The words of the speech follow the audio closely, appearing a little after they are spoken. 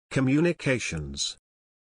Communications.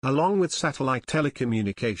 Along with satellite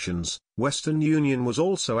telecommunications, Western Union was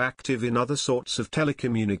also active in other sorts of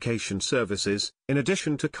telecommunication services, in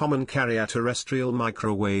addition to common carrier terrestrial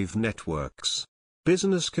microwave networks.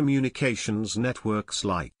 Business communications networks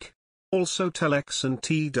like also Telex and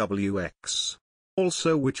TWX.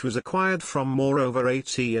 Also, which was acquired from moreover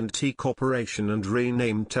AT&T Corporation and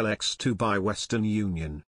renamed Telex2 by Western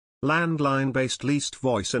Union. Landline-based leased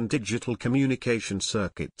voice and digital communication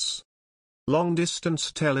circuits.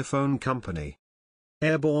 Long-distance telephone company.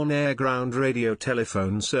 Airborne air-ground radio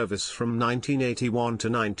telephone service from 1981 to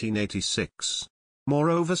 1986.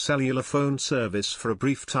 Moreover, cellular phone service for a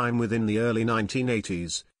brief time within the early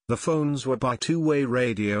 1980s. The phones were by two-way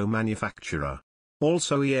radio manufacturer.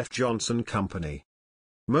 Also E.F. Johnson Company.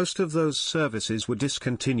 Most of those services were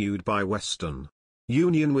discontinued by Western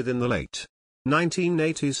Union within the late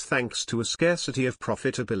 1980s thanks to a scarcity of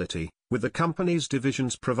profitability, with the company's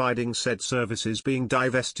divisions providing said services being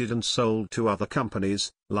divested and sold to other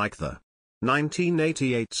companies, like the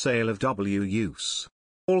 1988 sale of W-Use.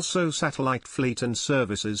 Also satellite fleet and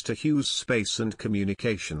services to Hughes Space and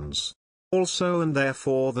Communications. Also and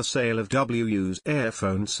therefore the sale of W-Use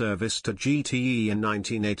airphone service to GTE in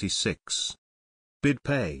 1986.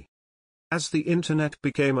 BidPay. As the Internet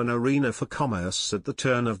became an arena for commerce at the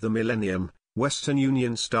turn of the millennium, Western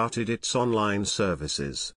Union started its online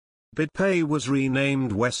services. BidPay was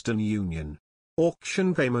renamed Western Union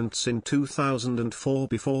Auction Payments in 2004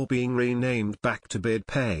 before being renamed back to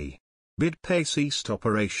BidPay. BidPay ceased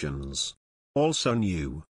operations. Also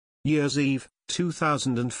New Year's Eve,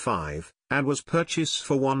 2005, and was purchased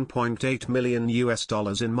for $1.8 million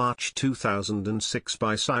in March 2006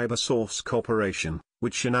 by CyberSource Corporation,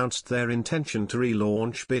 which announced their intention to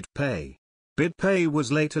relaunch BidPay. BidPay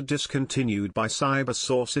was later discontinued by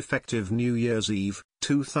CyberSource effective New Year's Eve,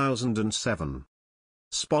 2007.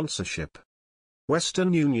 Sponsorship.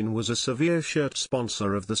 Western Union was a severe shirt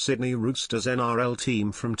sponsor of the Sydney Roosters NRL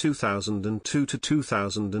team from 2002 to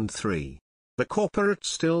 2003. The corporate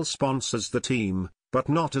still sponsors the team, but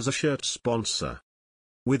not as a shirt sponsor.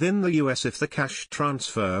 Within the US, if the cash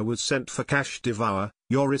transfer was sent for Cash Devour,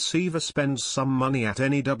 your receiver spends some money at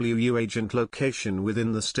any WU agent location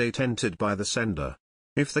within the state entered by the sender.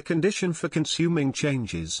 If the condition for consuming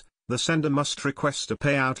changes, the sender must request a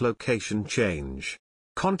payout location change.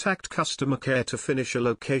 Contact customer care to finish a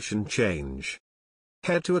location change.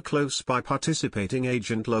 Head to a close by participating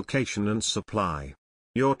agent location and supply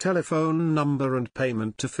your telephone number and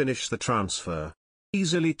payment to finish the transfer.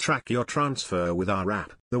 Easily track your transfer with our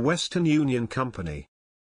app, the Western Union Company.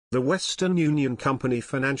 The Western Union Company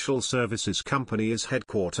Financial Services Company is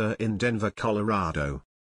headquartered in Denver, Colorado.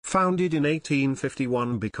 Founded in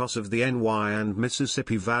 1851 because of the NY and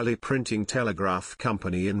Mississippi Valley Printing Telegraph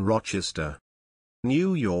Company in Rochester,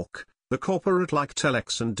 New York, the corporate like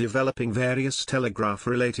Telex and developing various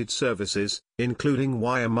telegraph-related services, including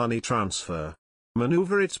wire money transfer.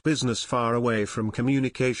 Maneuver its business far away from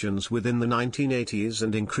communications within the 1980s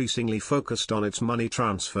and increasingly focused on its money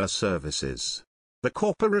transfer services. The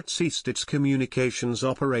corporate ceased its communications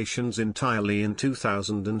operations entirely in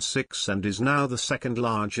 2006 and is now the second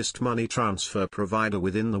largest money transfer provider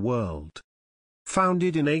within the world.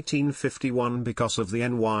 Founded in 1851 because of the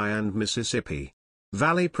NY and Mississippi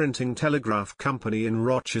Valley Printing Telegraph Company in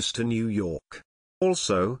Rochester, New York.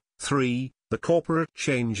 Also, 3. The corporate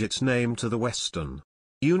changed its name to the Western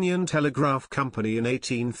Union Telegraph Company in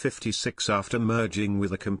 1856 after merging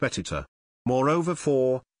with a competitor. Moreover,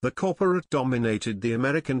 4. The corporate dominated the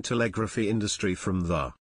American telegraphy industry from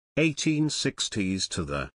the 1860s to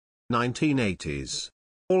the 1980s.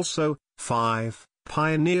 Also, 5.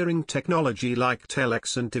 Pioneering technology like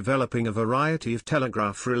Telex and developing a variety of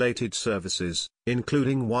telegraph-related services,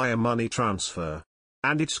 including wire money transfer,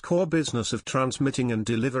 and its core business of transmitting and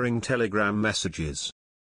delivering telegram messages.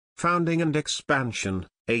 Founding and expansion,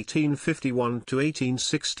 1851 to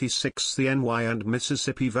 1866. The NY and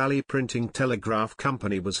Mississippi Valley Printing Telegraph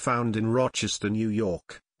Company was founded in Rochester, New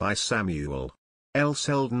York, by Samuel L.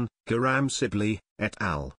 Selden, Hiram Sibley, et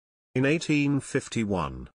al. in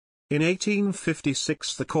 1851. In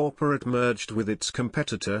 1856 the corporate merged with its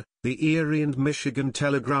competitor, the Erie and Michigan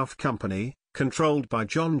Telegraph Company, controlled by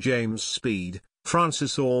John James Speed,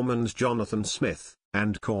 Francis Ormond, Jonathan Smith,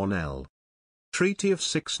 and Cornell. Treaty of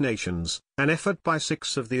Six Nations, an effort by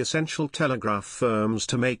 6 of the essential telegraph firms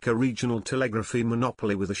to make a regional telegraphy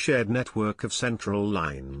monopoly with a shared network of central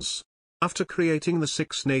lines. After creating the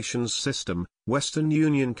Six Nations system, Western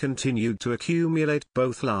Union continued to accumulate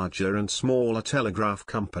both larger and smaller telegraph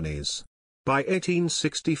companies. By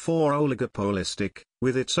 1864 oligopolistic,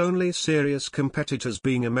 with its only serious competitors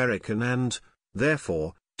being American and,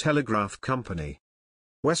 therefore, Telegraph Company.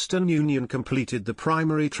 Western Union completed the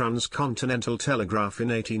primary transcontinental telegraph in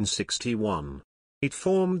 1861. It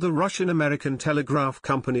formed the Russian-American Telegraph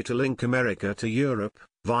Company to link America to Europe,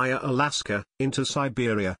 via Alaska, into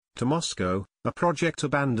Siberia, to Moscow, a project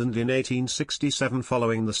abandoned in 1867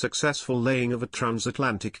 following the successful laying of a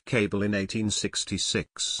transatlantic cable in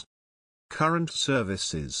 1866. Current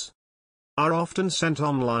services are often sent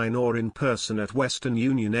online or in person at Western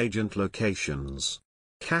Union agent locations.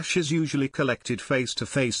 Cash is usually collected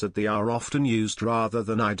face-to-face at the hour, often used rather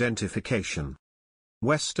than identification.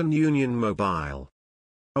 Western Union Mobile,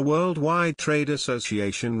 a worldwide trade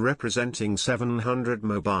association representing 700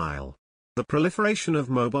 mobile. The proliferation of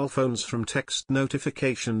mobile phones from text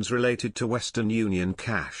notifications related to Western Union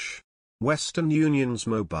Cash. Western Union's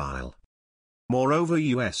mobile. Moreover,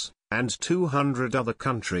 US, and 200 other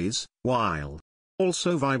countries, while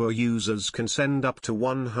also Viber users can send up to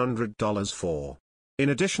 $100 for. In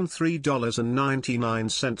addition,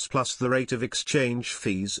 $3.99 plus the rate of exchange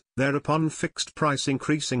fees, thereupon fixed price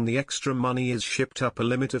increasing the extra money is shipped up a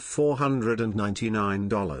limit of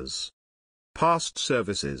 $499. Past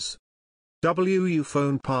services. WU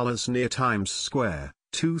Phone Parlors near Times Square,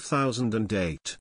 2008.